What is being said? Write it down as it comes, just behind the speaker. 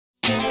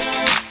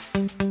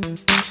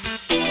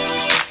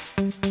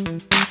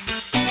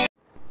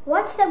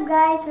What's up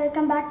guys,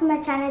 welcome back to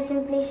my channel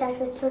Simply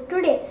Sashwat. So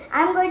today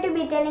I am going to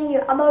be telling you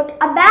about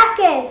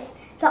Abacus.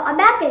 So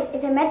Abacus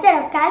is a method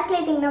of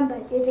calculating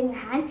numbers using your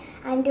hand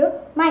and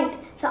your mind.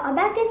 So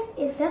Abacus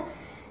is a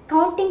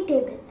counting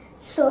table.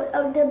 So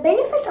the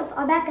benefits of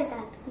Abacus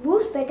are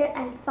boost better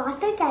and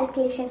faster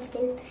calculation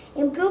skills,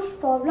 improves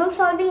problem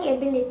solving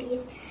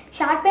abilities,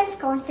 sharpens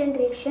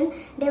concentration,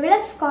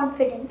 develops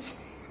confidence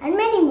and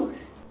many more.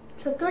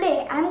 So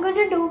today I am going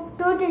to do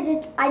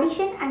 2-digit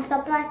addition and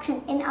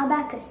subtraction in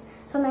Abacus.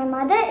 So my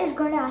mother is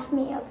going to ask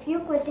me a few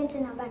questions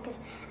in Abacus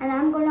and I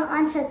am going to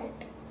answer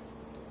that.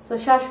 So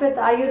Shashwat,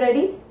 are you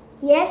ready?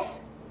 Yes.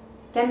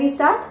 Can we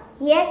start?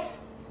 Yes.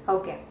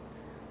 Okay.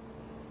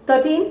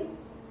 13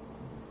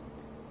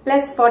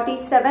 plus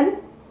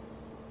 47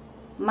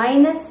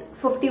 minus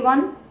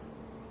 51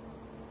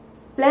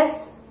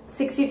 plus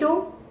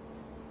 62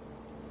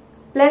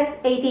 plus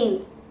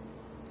 18.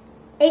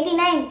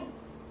 89.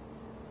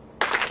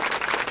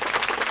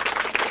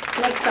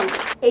 Next sum.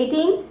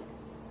 18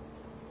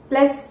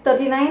 plus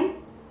 39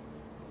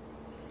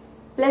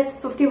 plus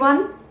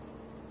 51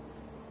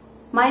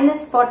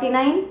 minus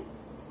 49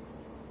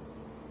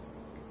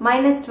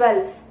 minus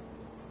 12.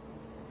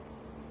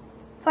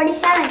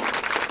 47.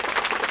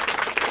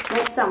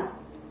 Next sum.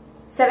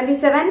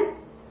 77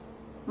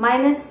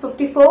 minus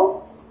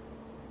 54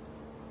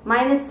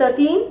 minus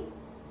 13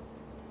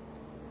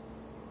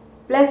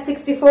 plus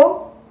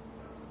 64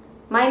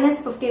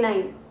 minus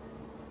 59.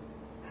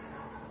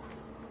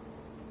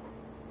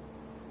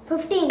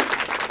 15.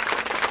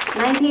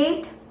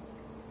 98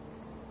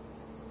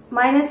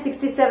 minus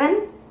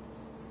 67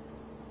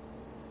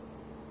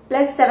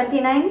 plus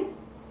 79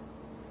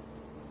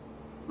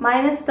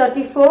 minus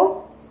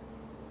 34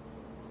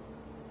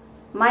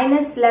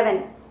 minus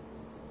 11.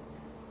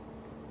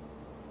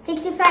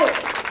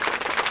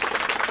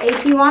 65.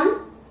 81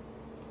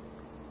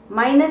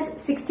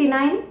 minus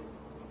 69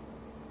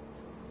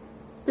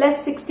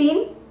 plus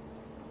 16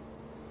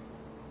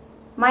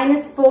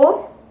 minus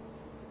 4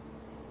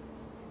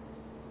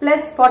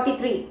 plus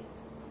 43.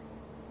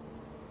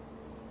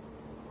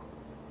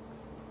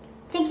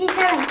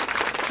 67.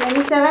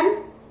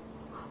 27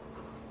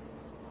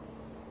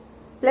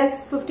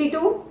 plus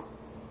 52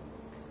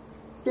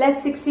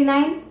 plus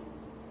 69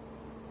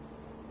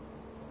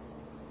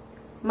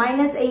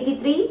 minus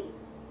 83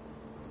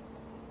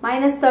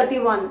 minus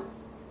 31.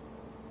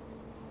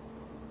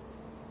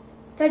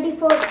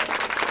 34.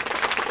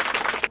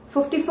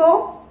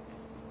 54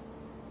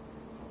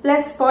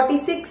 plus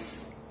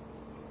 46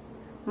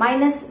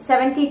 minus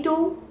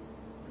 72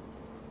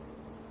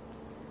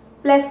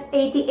 plus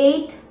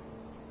 88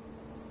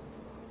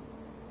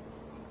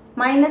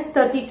 minus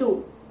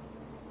 32.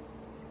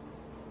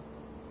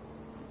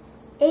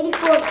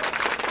 84.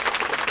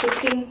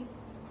 16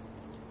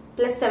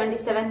 plus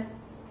 77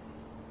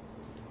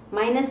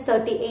 minus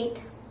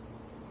 38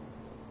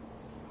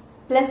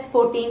 plus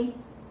 14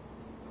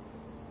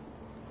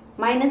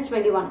 minus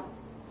 21.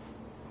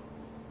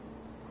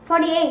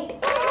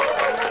 48.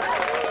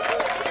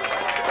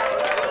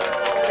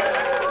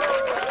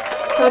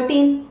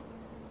 13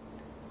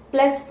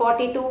 plus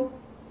 42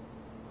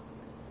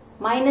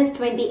 minus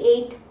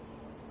 28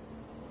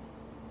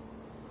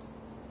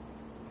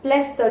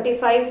 plus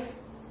 35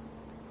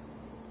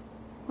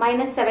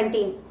 minus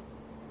 17.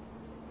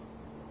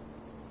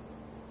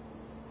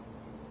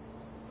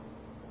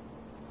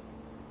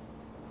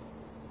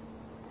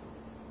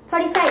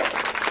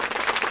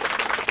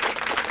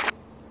 45.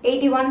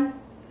 81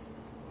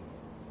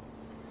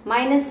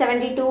 minus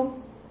 72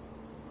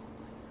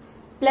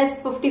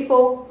 plus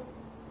 54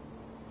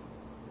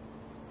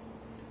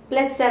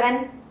 plus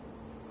 7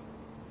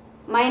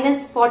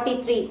 minus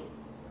 43.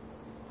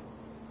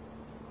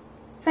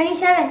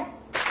 27.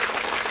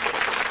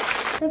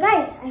 So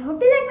guys, I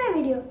hope you like my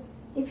video.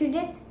 If you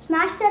did,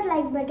 smash that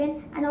like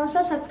button and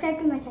also subscribe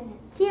to my channel.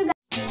 See you guys.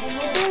 I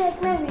hope you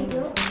like my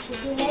video.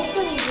 If you like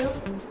the video,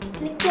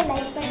 click the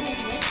like button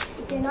here.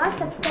 If you're not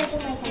subscribed to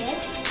my channel,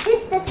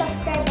 hit the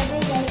subscribe button.